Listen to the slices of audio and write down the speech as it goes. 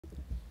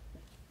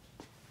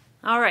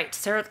All right,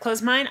 Sarah,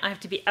 close mine. I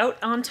have to be out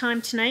on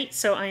time tonight,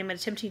 so I am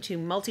attempting to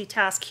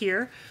multitask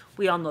here.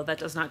 We all know that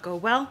does not go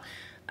well.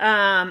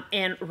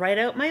 And write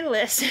out my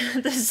list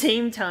at the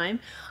same time.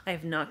 I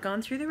have not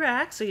gone through the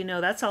rack, so you know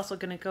that's also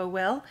going to go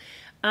well.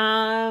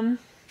 I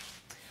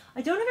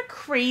don't have a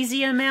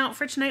crazy amount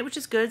for tonight, which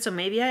is good, so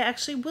maybe I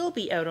actually will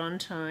be out on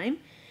time.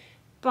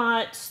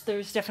 But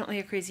there's definitely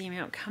a crazy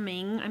amount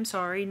coming. I'm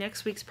sorry,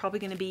 next week's probably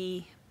going to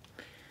be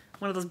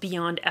one of those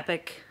beyond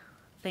epic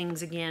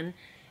things again.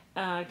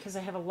 Because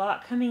I have a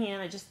lot coming in.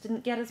 I just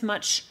didn't get as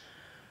much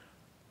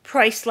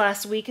price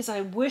last week as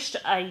I wished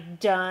I'd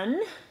done.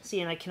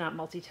 See, and I cannot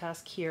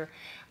multitask here.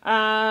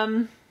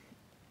 But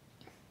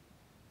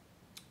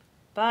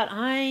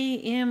I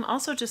am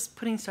also just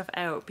putting stuff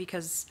out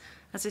because,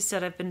 as I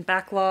said, I've been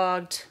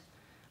backlogged.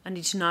 I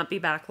need to not be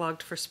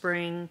backlogged for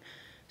spring.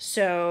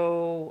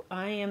 So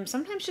I am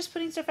sometimes just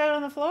putting stuff out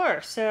on the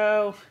floor.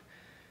 So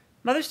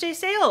Mother's Day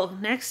sale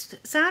next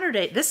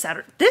Saturday. This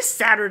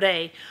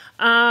Saturday.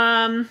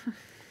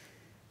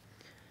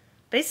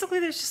 Basically,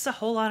 there's just a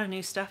whole lot of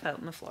new stuff out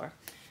on the floor.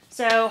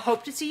 So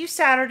hope to see you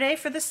Saturday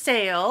for the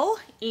sale.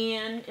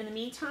 And in the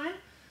meantime,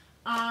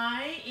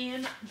 I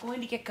am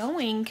going to get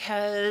going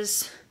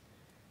because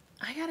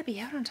I gotta be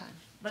out on time.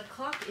 The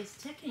clock is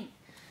ticking.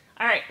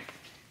 All right.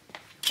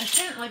 I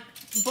can't like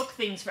book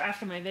things for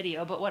after my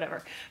video, but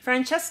whatever.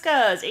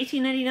 Francesca's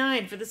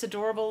 $18.99 for this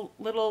adorable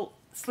little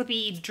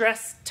slippy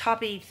dress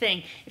toppy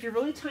thing. If you're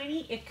really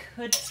tiny, it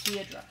could be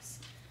a dress.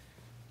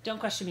 Don't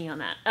question me on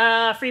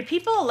that. Free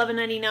People,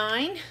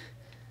 $11.99.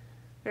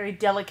 Very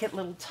delicate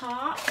little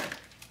top.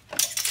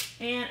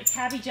 And a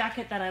cabbie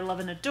jacket that I love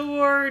and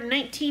adore,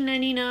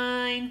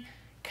 $19.99.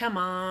 Come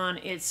on,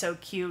 it's so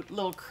cute.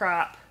 Little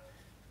crop,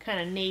 kind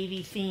of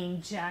navy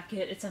themed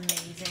jacket. It's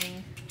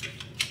amazing.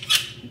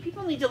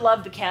 People need to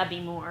love the cabbie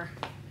more.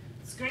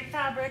 It's great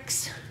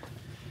fabrics,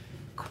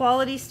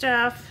 quality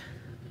stuff.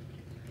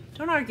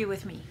 Don't argue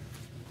with me.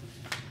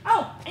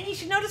 Oh, and you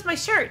should notice my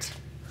shirt.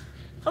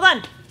 Hold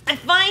on. I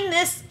find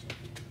this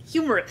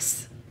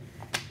humorous.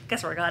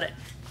 Guess where I got it?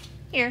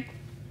 Here.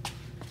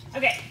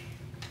 Okay.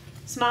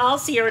 Small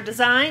Sierra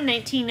design,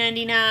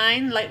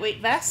 $19.99. Lightweight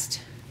vest.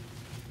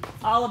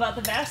 All about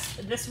the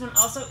vest. This one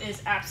also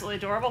is absolutely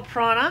adorable.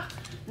 Prana,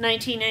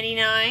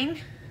 $19.99.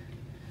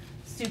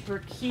 Super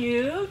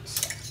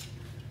cute.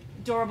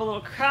 Adorable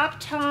little crop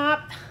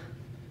top.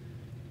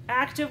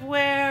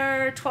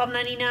 Activewear,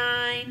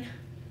 $12.99.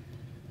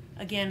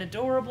 Again,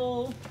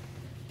 adorable.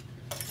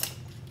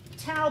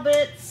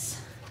 Talbots,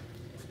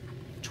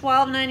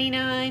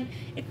 $12.99.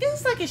 It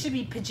feels like it should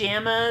be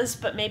pajamas,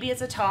 but maybe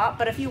it's a top.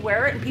 But if you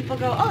wear it and people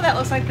go, oh, that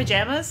looks like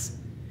pajamas,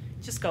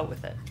 just go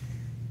with it.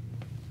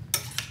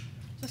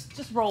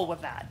 Just roll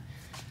with that.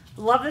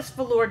 Love this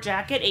velour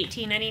jacket,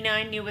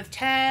 $18.99, new with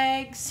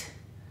tags.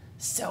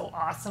 So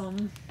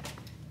awesome.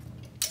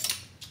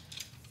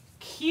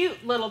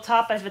 Cute little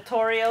top by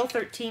Vittorio,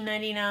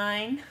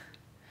 $13.99.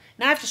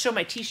 Now I have to show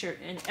my t-shirt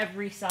in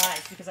every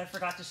size because I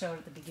forgot to show it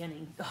at the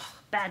beginning. Ugh,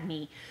 bad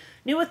me.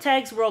 New with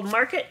tags, World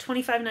Market,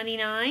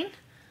 $25.99.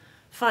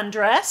 Fun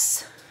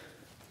dress.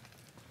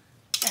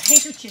 A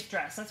handkerchief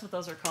dress, that's what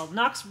those are called.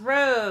 Knox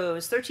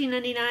Rose,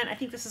 $13.99. I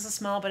think this is a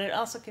small, but it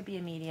also could be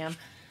a medium.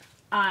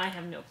 I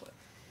have no clue.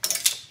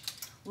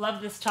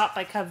 Love this top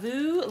by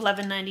Cavu,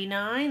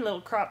 $11.99.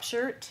 Little crop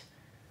shirt.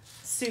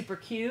 Super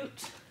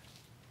cute.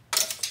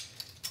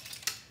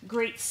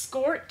 Great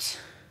Skort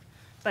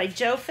by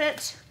Joe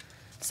Fit.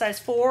 Size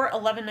 4,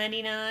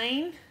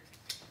 $11.99.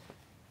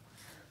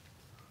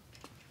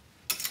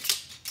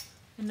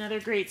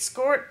 Another great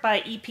skort by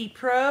EP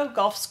Pro,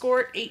 Golf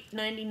Skort,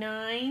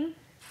 $8.99.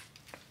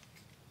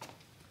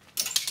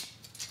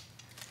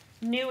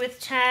 New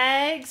with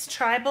tags,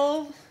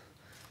 Tribal,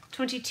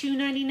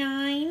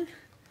 $22.99.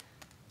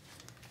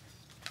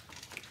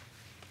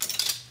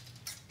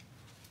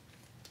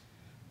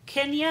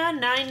 Kenya,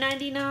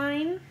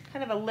 $9.99.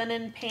 Kind of a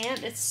linen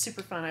pant. It's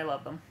super fun. I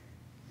love them.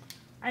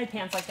 I had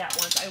pants like that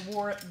once. I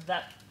wore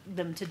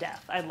them to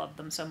death. I love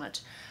them so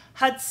much.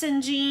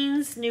 Hudson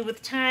jeans, new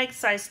with tags,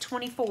 size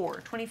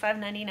 24,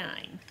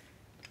 $25.99.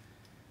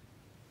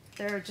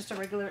 They're just a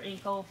regular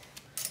ankle.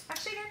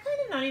 Actually, they're kind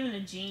of not even a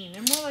jean.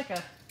 They're more like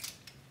a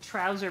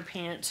trouser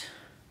pant.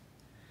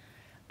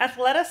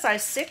 Athleta,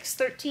 size 6,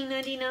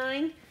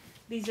 $13.99.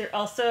 These are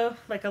also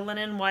like a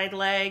linen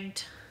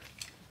wide-legged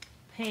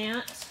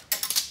pant.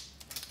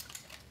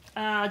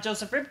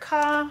 Joseph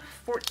Ribkoff,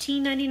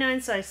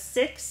 $14.99, size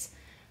 6.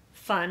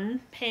 Fun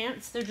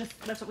pants.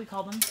 That's what we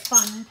call them,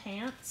 fun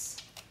pants.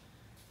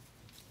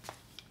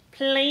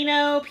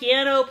 Plano,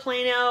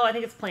 Plano. I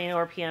think it's Plano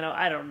or Piano.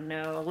 I don't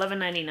know.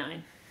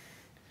 $11.99.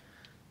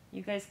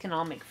 You guys can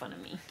all make fun of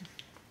me.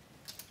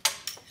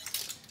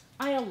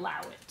 I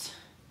allow it.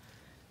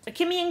 A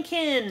Kimmy and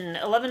Kin,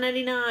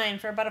 $11.99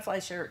 for a butterfly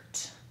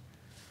shirt.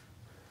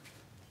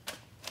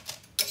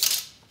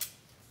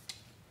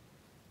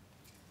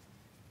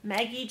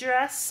 Maggie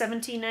dress,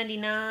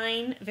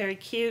 $17.99. Very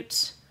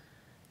cute.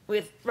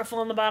 With ruffle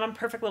on the bottom.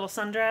 Perfect little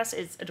sundress.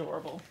 It's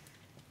adorable.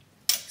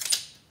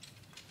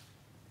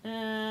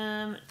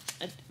 A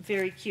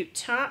Very cute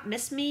top.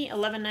 Miss Me,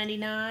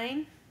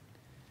 $11.99.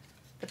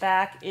 The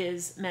back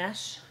is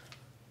mesh.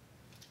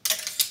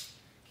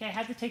 Okay, I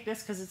had to take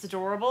this because it's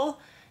adorable.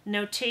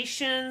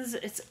 Notations.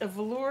 It's a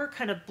velour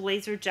kind of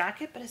blazer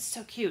jacket, but it's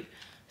so cute.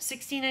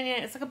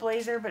 $16.99. It's like a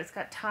blazer, but it's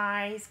got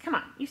ties. Come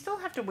on, you still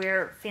have to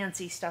wear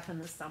fancy stuff in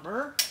the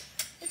summer.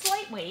 It's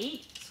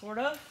lightweight, sort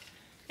of.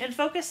 And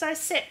focus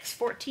size 6,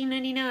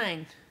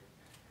 $14.99.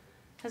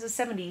 Has a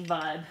 70s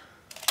vibe.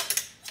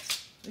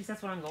 At least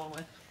that's what I'm going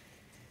with.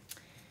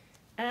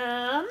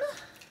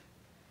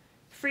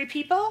 Free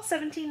People,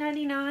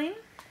 $17.99.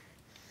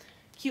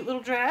 Cute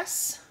little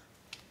dress.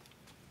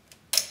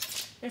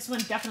 This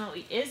one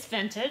definitely is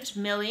vintage.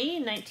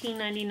 Millie,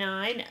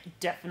 $19.99.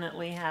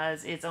 Definitely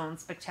has its own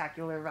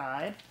spectacular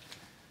vibe.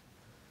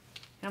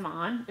 Come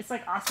on. It's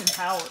like Austin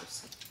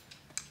Powers.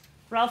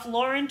 Ralph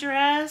Lauren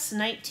dress,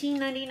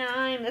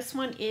 $19.99. This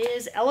one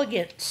is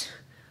elegant.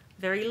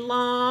 Very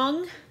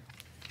long.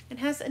 It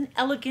has an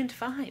elegant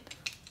vibe.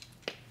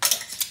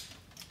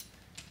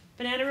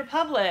 Banana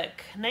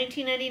Republic,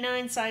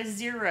 $19.99, size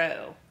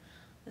 0.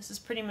 This is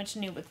pretty much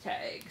new with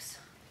tags.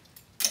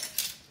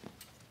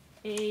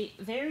 A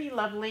very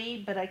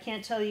lovely, but I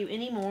can't tell you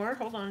any more.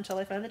 Hold on until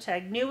I find the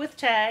tag. New with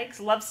tags,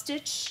 Love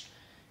Stitch,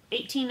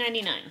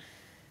 $18.99.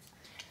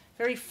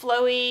 Very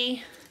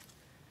flowy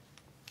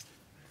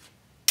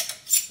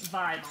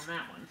vibe on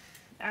that one.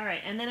 All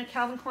right, and then a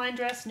Calvin Klein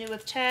dress, new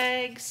with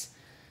tags.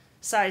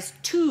 Size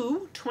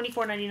 2,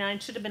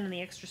 $24.99. Should have been in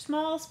the extra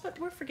smalls, but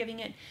we're forgiving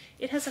it.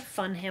 It has a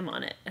fun hem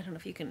on it. I don't know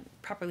if you can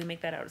properly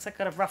make that out. It's like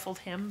got a ruffled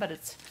hem, but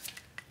it's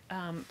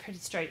pretty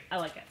straight. I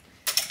like it.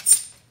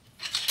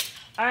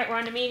 All right, we're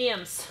on to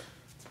mediums.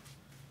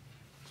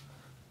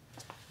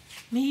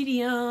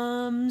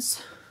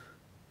 Mediums.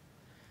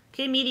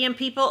 Okay, medium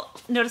people,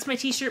 notice my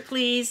t-shirt,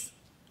 please.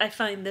 I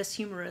find this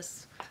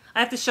humorous. I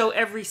have to show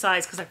every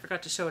size because I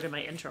forgot to show it in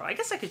my intro. I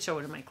guess I could show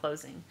it in my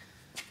closing.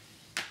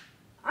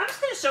 I'm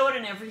just going to show it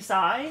in every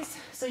size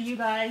so you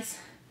guys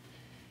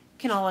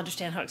can all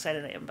understand how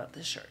excited I am about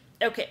this shirt.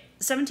 Okay,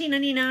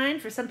 $17.99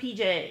 for some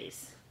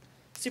PJs.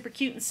 Super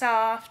cute and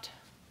soft.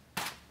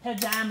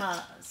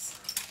 Pajamas.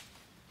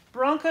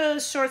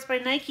 Broncos shorts by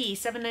Nike,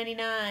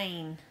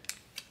 $7.99.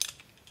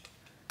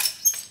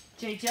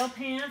 J. Jill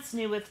pants,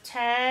 new with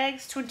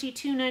tags,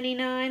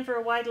 $22.99 for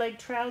a wide leg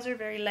trouser,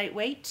 very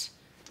lightweight.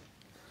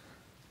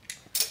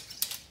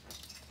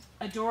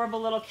 Adorable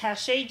little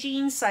cachet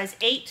jeans, size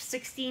 8,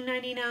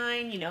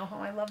 $16.99. You know how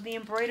I love the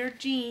embroidered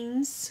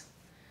jeans.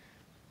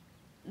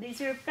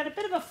 These are got a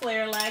bit of a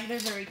flare leg. They're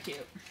very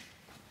cute.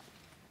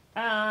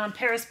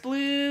 Paris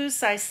Blues,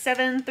 size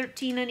 7,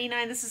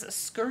 $13.99. This is a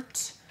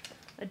skirt,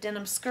 a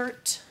denim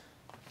skirt.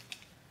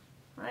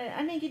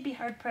 I think you'd be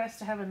hard-pressed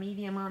to have a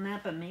medium on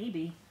that, but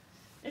maybe.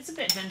 It's a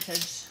bit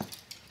vintage.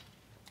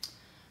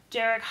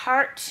 Derek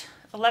Hart,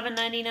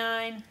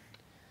 $11.99.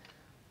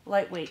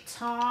 Lightweight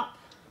top.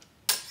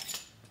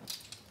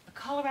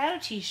 Colorado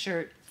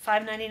t-shirt,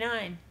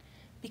 $5.99,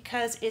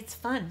 because it's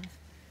fun.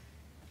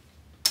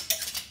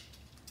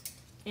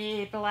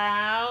 A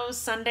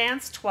blouse,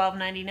 Sundance,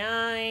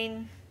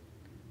 $12.99.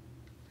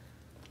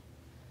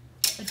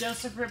 A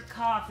Joseph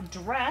Ribkoff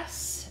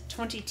dress,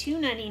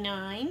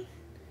 $22.99.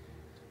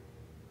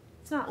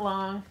 It's not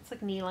long, it's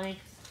like knee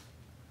length.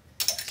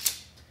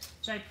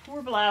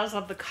 Jaipur blouse,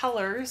 love the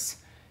colors,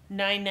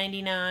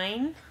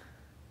 $9.99.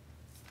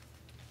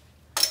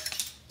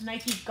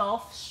 Nike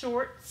golf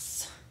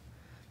shorts.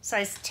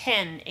 Size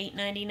 10,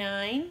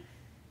 $8.99.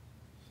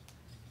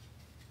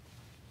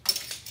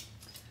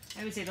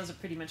 I would say those are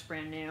pretty much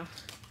brand new.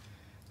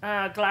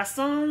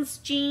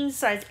 Glaçons jeans,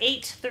 size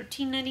 8,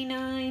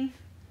 $13.99.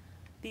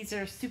 These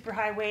are super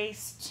high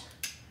waist,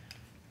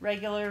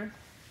 regular.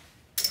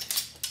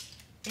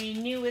 A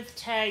new with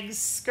tags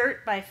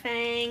skirt by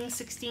Fang,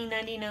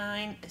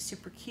 $16.99.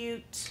 Super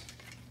cute.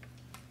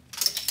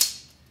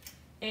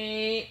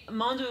 A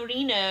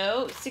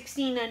Mondorino,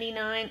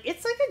 $16.99.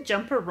 It's like a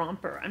jumper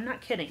romper. I'm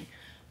not kidding.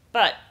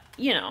 But,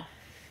 you know,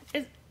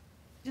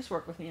 just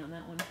work with me on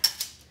that one.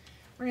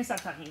 We're going to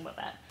stop talking about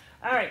that.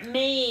 All right,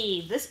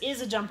 Maeve. This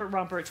is a jumper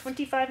romper,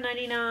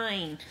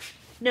 $25.99.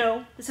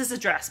 No, this is a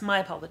dress. My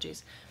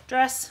apologies.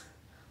 Dress,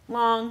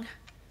 long,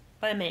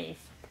 by Maeve.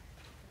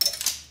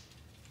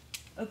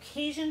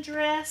 Occasion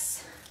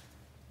dress.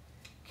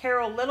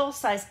 Carol Little,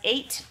 size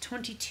 8,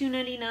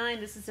 $22.99.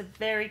 This is a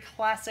very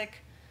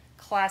classic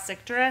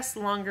dress,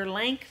 longer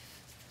length.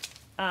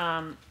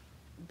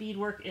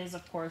 Beadwork is,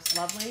 of course,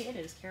 lovely. It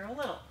is Carol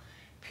Little.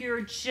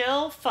 Pure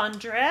Jill fun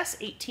dress,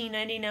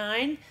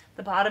 $18.99.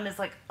 The bottom is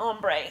like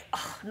ombre.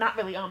 Oh, not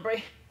really ombre.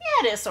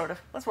 Yeah, it is, sort of.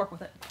 Let's work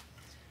with it.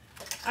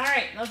 All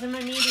right, those are my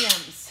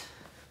mediums.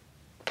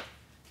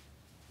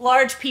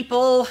 Large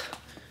people,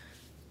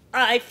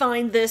 I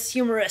find this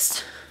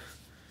humorous.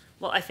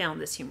 Well, I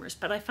found this humorous,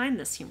 but I find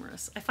this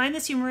humorous. I find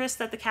this humorous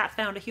that the cat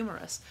found a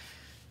humorous.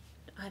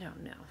 I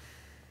don't know.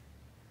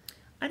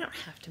 I don't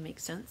have to make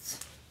sense.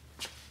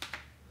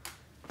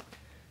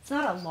 It's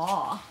not a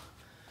law.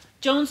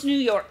 Jones, New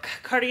York.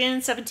 Cardigan,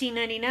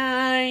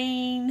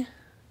 $17.99.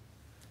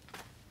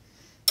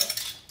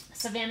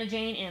 Savannah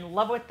Jane, in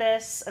love with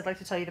this. I'd like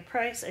to tell you the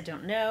price. I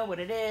don't know what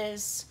it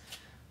is.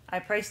 I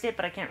priced it,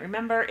 but I can't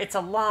remember. It's a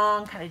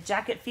long kind of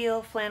jacket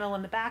feel, flannel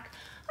in the back.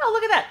 Oh,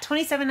 look at that,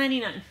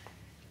 $27.99.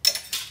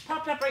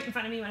 Popped up right in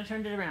front of me when I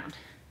turned it around.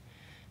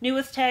 New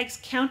with tags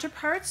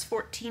counterparts,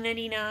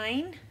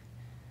 $14.99.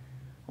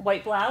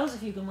 White blouse,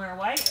 if you can wear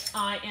white.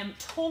 I am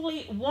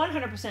totally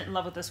 100% in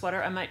love with this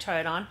sweater. I might try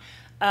it on.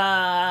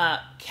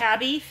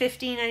 Cabbie,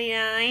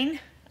 $15.99.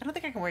 I don't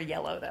think I can wear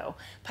yellow though,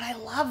 but I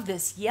love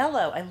this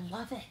yellow. I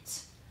love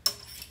it.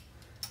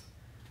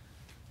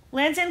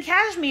 Lands End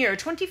Cashmere,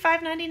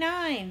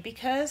 $25.99,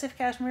 because if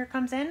cashmere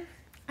comes in,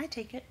 I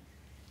take it.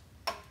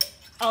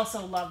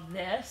 Also love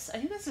this. I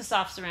think this is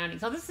Soft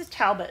Surroundings. Oh, this is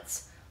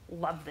Talbot's.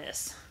 Love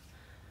this.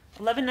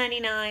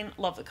 $11.99.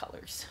 Love the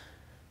colors.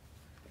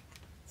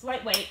 It's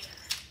lightweight.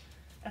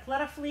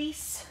 Athleta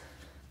fleece,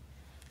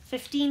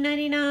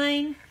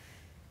 $15.99.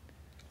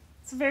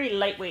 It's a very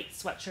lightweight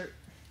sweatshirt.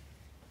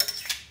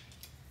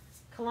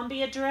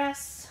 Columbia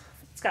dress.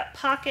 It's got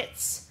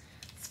pockets.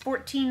 It's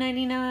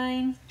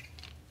 $14.99.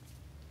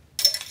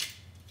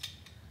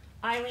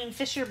 Eileen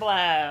Fisher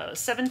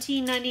blouse,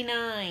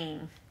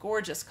 $17.99.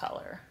 Gorgeous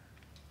color.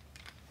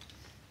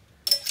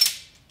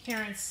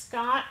 Karen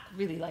Scott,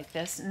 really like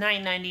this,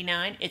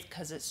 $9.99. It's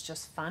because it's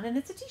just fun and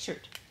it's a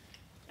t-shirt.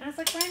 And it's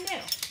like brand new.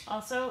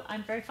 Also,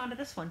 I'm very fond of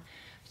this one.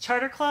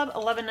 Charter Club,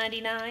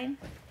 $11.99.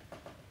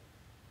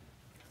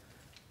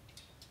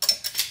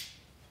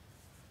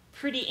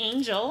 Pretty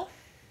Angel.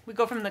 We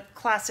go from the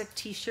classic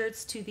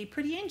t-shirts to the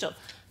Pretty Angel,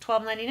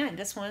 $12.99.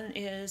 This one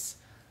is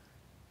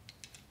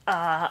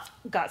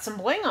got some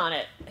bling on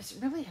it. It's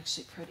really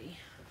actually pretty.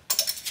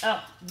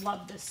 Oh,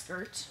 love this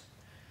skirt.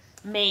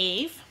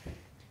 Maeve,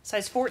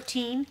 size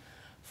 14,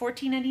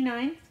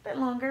 $14.99. It's a bit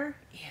longer.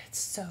 Yeah, it's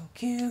so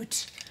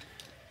cute.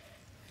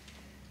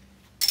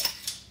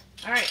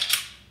 All right,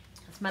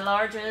 that's my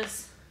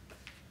larges.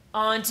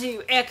 On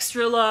to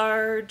extra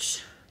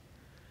large,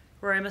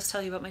 where I must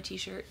tell you about my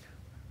t-shirt.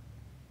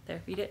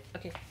 There, read it.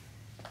 Okay.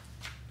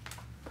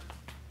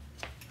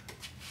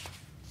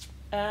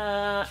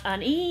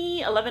 An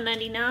E,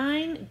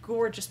 $11.99.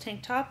 Gorgeous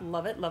tank top.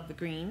 Love it. Love the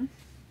green.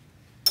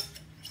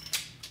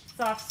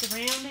 Soft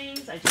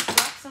Surroundings. I just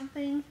dropped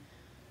something.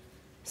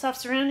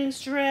 Soft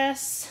Surroundings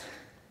dress,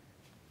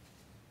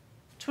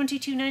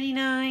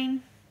 $22.99.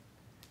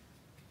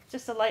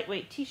 Just a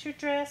lightweight t-shirt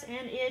dress,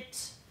 and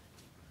it,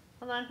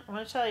 hold on, I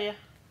want to tell you,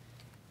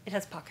 it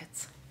has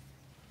pockets.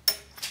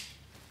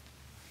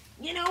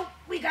 You know,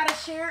 we gotta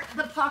share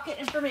the pocket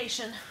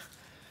information.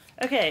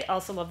 Okay,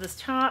 also love this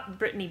top,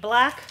 Brittany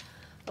Black,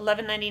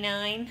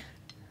 $11.99.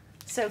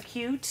 So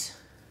cute.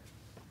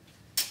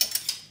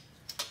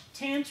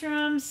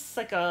 Tantrums,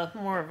 like a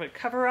more of a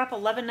cover-up,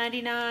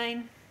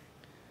 $11.99.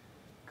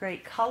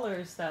 Great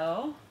colors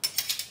though.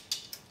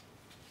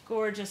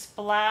 Gorgeous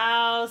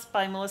blouse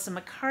by Melissa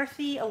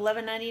McCarthy,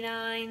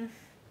 $11.99.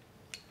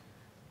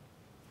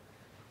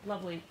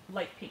 Lovely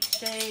light pink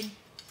shade.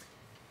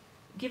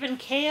 Given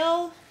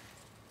Kale,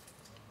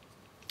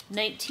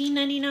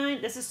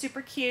 $19.99. This is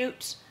super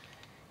cute.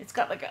 It's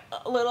got like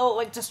a little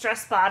like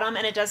distressed bottom,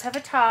 and it does have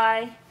a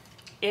tie.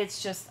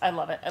 It's just, I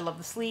love it. I love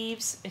the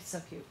sleeves. It's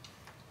so cute.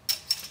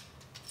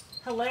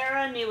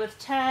 Hilera, new with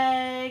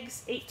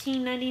tags,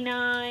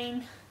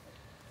 $18.99.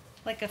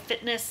 Like a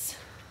fitness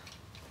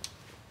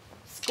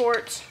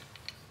skort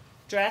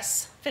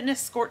dress.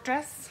 Fitness skort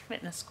dress?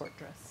 Fitness skort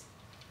dress.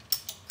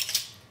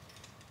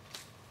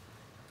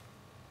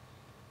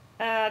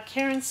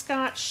 Karen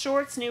Scott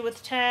shorts, new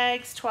with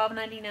tags,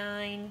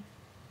 $12.99.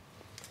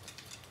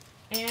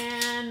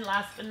 And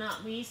last but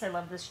not least, I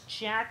love this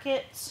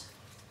jacket.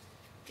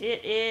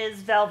 It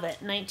is velvet,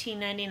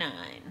 $19.99.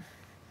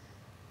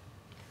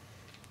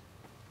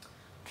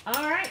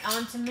 All right,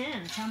 on to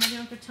men. How am I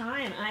doing for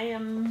time? I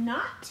am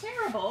not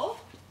terrible,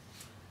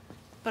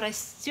 but I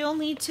still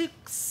need to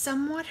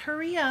somewhat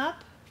hurry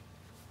up.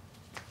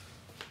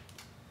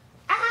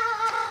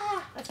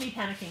 Ah! That's me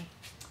panicking.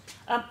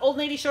 Old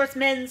Navy shorts,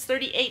 men's,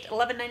 $38,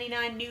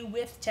 $11.99, new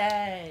with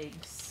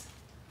tags.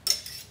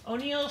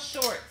 O'Neill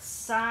shorts,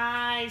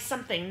 size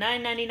something,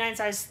 $9.99,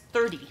 size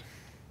 30.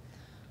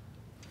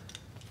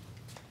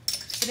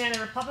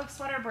 Banana Republic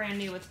sweater, brand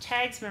new with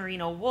tags,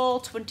 merino wool,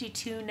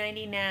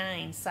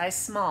 $22.99, size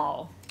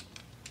small.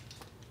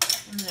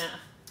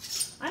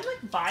 I'm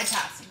like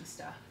bypassing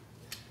stuff.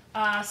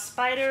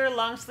 Spider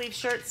long sleeve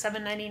shirt,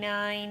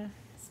 $7.99,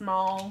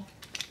 small.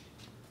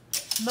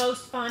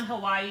 Most Fun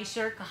Hawaii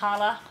shirt,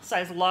 Kahala,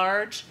 size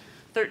large,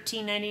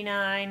 $13.99.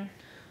 I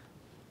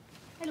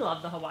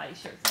love the Hawaii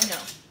shirts, I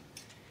know.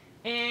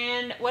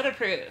 And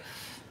weatherproof,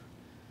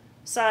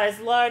 size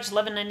large,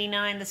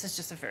 $11.99. This is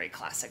just a very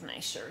classic,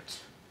 nice shirt.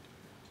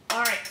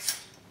 All right,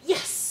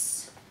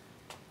 yes,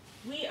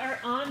 we are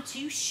on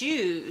to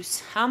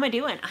shoes. How am I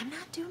doing? I'm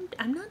not doing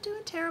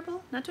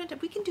terrible.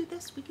 We can do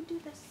this. We can do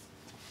this.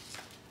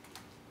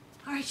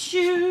 All right,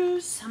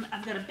 shoes.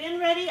 I've got a bin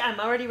ready. I'm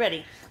already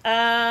ready.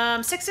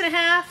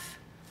 6.5.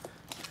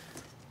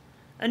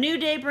 A New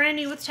Day, brand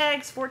new with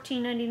tags,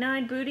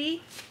 $14.99.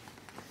 Booty.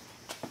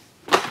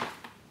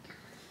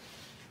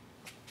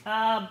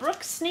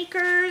 Brooks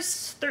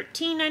sneakers,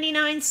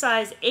 $13.99,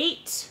 size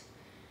 8.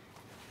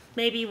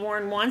 Maybe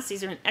worn once.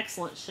 These are in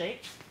excellent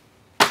shape.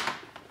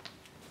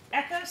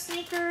 Echo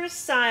sneakers,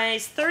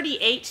 size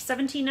 38,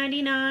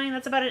 $17.99.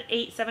 That's about an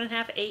 8,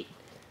 7.5, 8.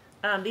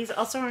 These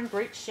also are in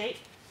great shape.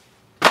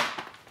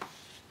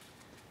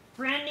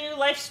 Brand new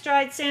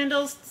Lifestride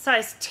sandals,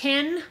 size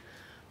 10,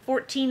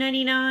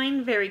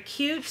 $14.99. Very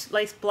cute.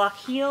 Lace block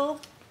heel.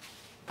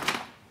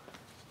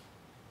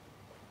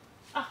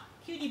 Ah,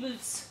 cutie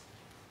boots.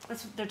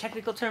 That's their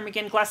technical term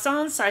again.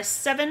 Glaçons, size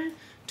 7,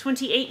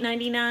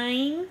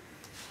 $28.99.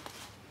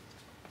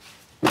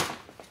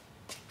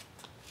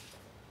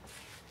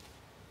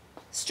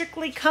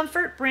 Strictly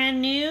Comfort,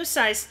 brand new,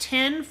 size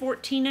 10,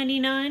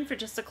 $14.99 for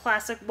just a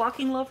classic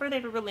walking loafer. They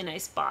have a really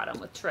nice bottom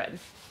with tread.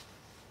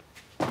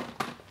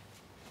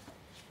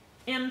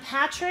 M.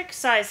 Patrick,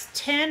 size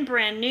 10,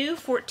 brand new,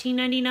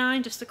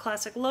 $14.99, just a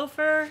classic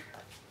loafer.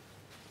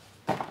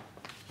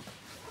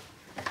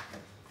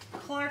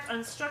 Clark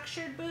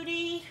Unstructured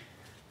Booty,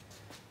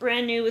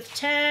 brand new with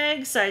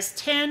tags, size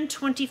 10,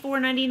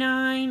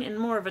 $24.99, and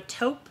more of a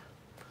taupe.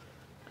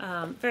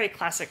 Very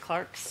classic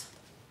Clarks.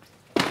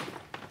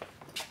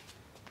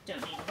 Don't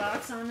need a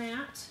box on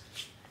that.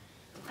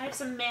 I have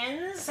some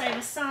men's. I have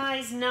a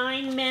size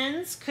 9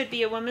 men's. Could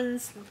be a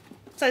woman's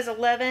size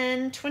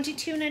 11.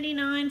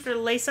 $22.99 for the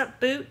lace-up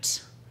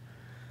boot.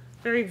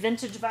 Very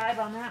vintage vibe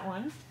on that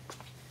one.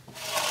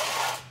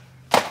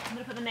 I'm going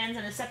to put the men's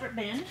in a separate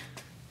bin.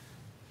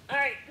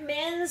 Alright,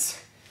 men's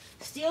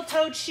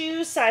steel-toed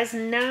shoes, size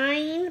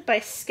 9 by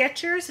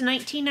Skechers,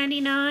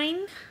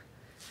 $19.99.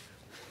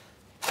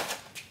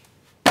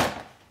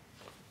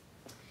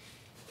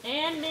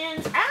 And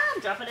men's,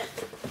 I'm dropping it.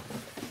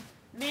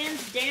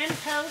 Men's Dan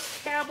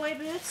Post cowboy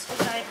boots,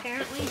 which I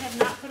apparently have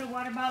not put a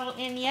water bottle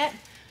in yet.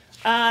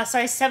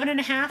 Size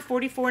 7.5,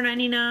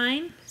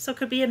 $44.99. So it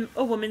could be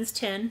a woman's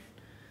 10.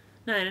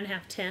 9.5,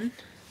 10.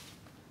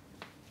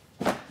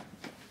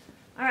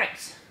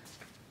 Alright.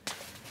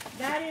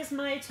 That is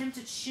my attempt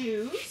at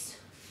shoes.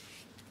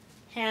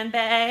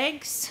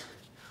 Handbags.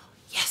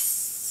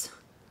 Yes!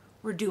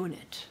 We're doing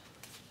it.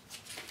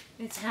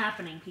 It's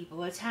happening,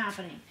 people. It's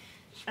happening.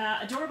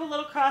 Adorable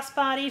little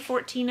crossbody,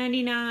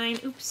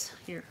 $14.99. Oops,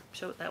 here,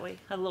 show it that way.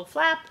 Had a little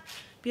flap.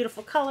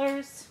 Beautiful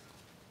colors.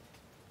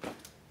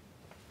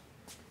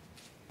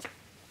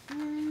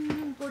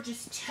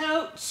 Gorgeous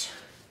tote.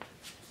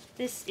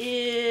 This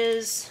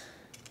is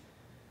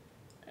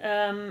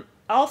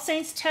All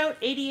Saints tote,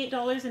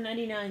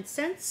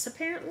 $88.99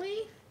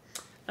 apparently.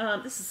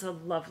 This is a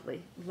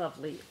lovely,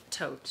 lovely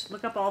tote.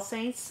 Look up All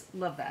Saints.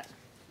 Love that.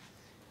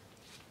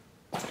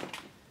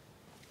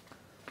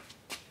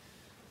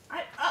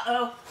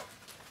 Uh-oh.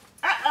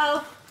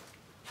 Uh-oh.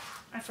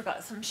 I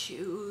forgot some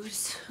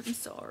shoes. I'm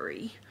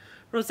sorry.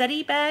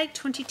 Rossetti bag,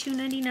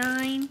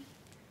 $22.99.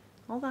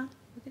 Hold on.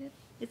 Look at it.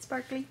 It's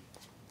sparkly.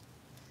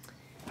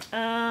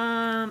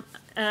 A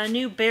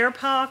new Bear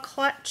Paw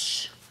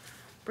clutch.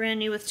 Brand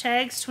new with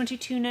tags,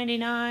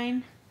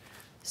 $22.99.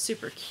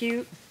 Super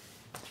cute.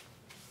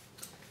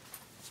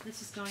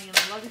 This is going in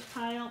the luggage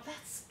pile.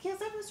 That's because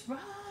I was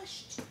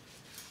rushed.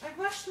 I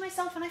rushed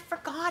myself and I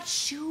forgot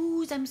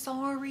shoes. I'm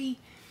sorry.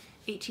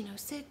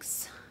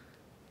 1806.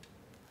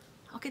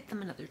 I'll get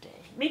them another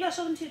day. Maybe I'll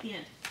show them to you at the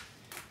end.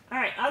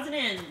 Alright, odds and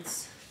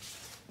ends.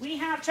 We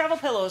have travel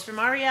pillows from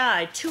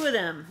REI. 2 of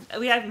them.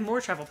 We have more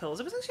travel pillows.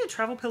 It was actually a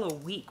travel pillow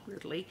week,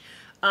 weirdly.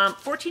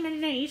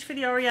 $14.99 each for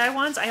the REI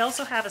ones. I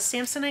also have a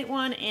Samsonite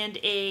one and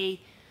a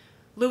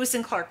Lewis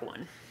 & Clark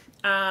one.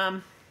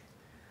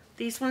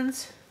 These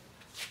ones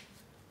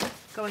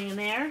going in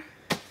there.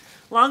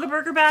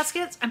 Longaberger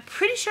baskets. I'm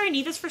pretty sure I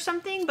need this for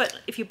something, but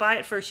if you buy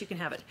it first, you can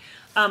have it.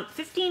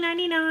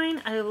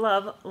 $15.99. I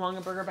love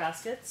Longaberger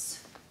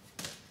baskets.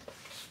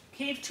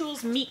 Cave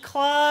Tools Meat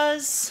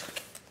Claws.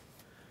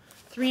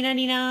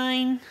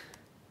 $3.99.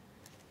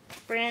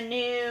 Brand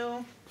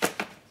new.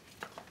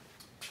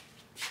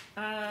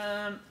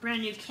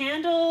 Brand new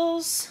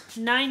candles.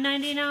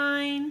 $9.99.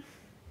 I'm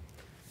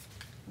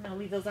going to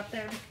leave those up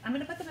there. I'm going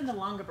to put them in the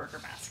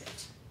Longaberger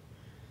basket.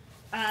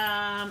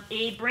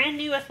 A brand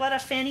new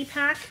Athleta fanny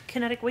pack,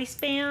 kinetic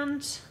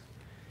waistband,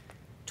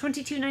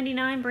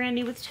 $22.99, brand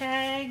new with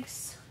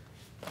tags.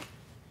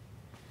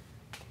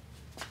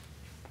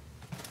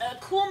 A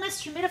Cool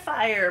Mist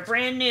humidifier,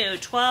 brand new,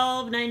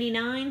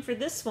 $12.99 for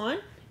this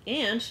one.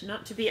 And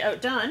not to be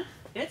outdone,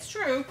 it's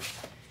true,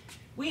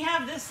 we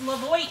have this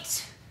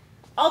Levoit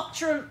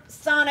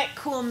ultrasonic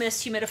Cool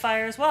Mist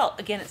humidifier as well.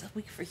 Again, it's a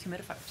week for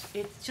humidifiers.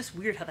 It's just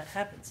weird how that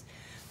happens.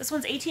 This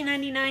one's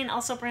 $18.99,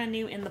 also brand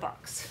new in the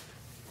box.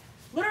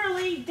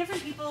 Literally,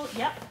 different people,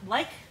 yep,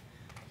 like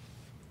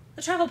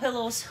the travel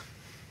pillows.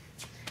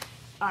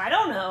 I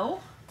don't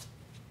know.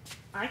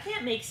 I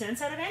can't make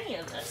sense out of any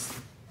of this.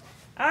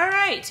 All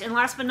right, and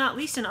last but not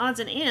least in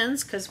odds and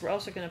ends, because we're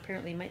also going to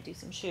apparently might do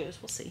some shoes.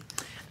 We'll see.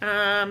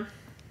 A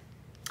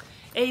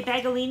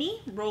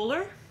Bagolini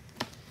roller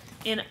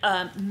in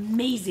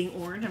amazing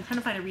orange. I'm trying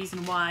to find a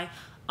reason why.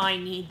 I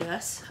need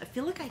this. I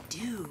feel like I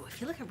do. I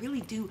feel like I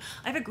really do.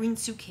 I have a green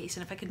suitcase,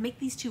 and if I could make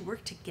these two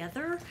work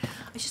together,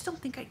 I just don't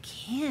think I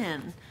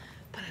can.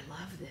 But I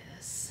love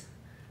this.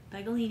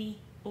 Bagolini,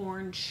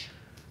 orange.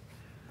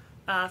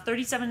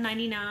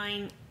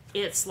 $37.99.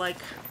 It's like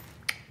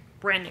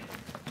brand new.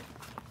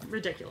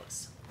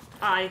 Ridiculous.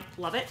 I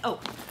love it. Oh,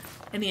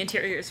 and the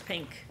interior is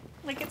pink.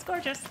 Like, it's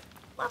gorgeous.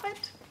 Love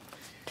it.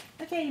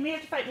 Okay, you may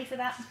have to fight me for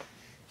that.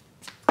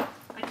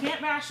 I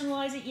can't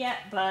rationalize it yet,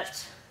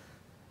 but...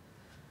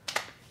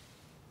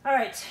 All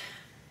right.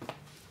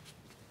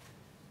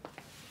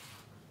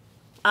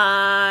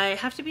 I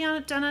have to be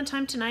done on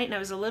time tonight, and I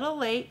was a little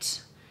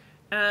late.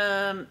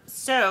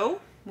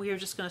 So we are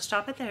just going to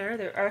stop it there.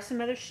 There are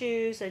some other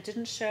shoes I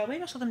didn't show.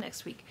 Maybe I'll show them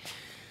next week.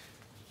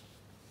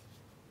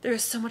 There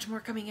is so much more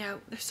coming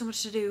out. There's so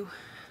much to do.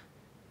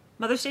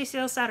 Mother's Day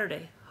sale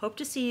Saturday. Hope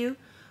to see you.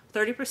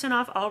 30%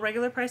 off all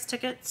regular price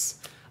tickets.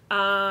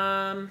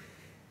 I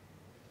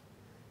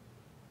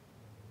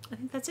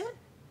think that's it.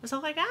 That's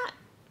all I got.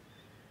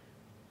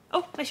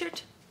 Oh, my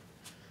shirt.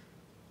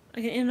 I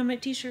can end on my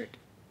t-shirt.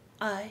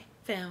 I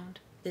found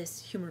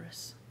this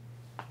humorous.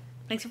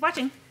 Thanks for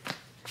watching.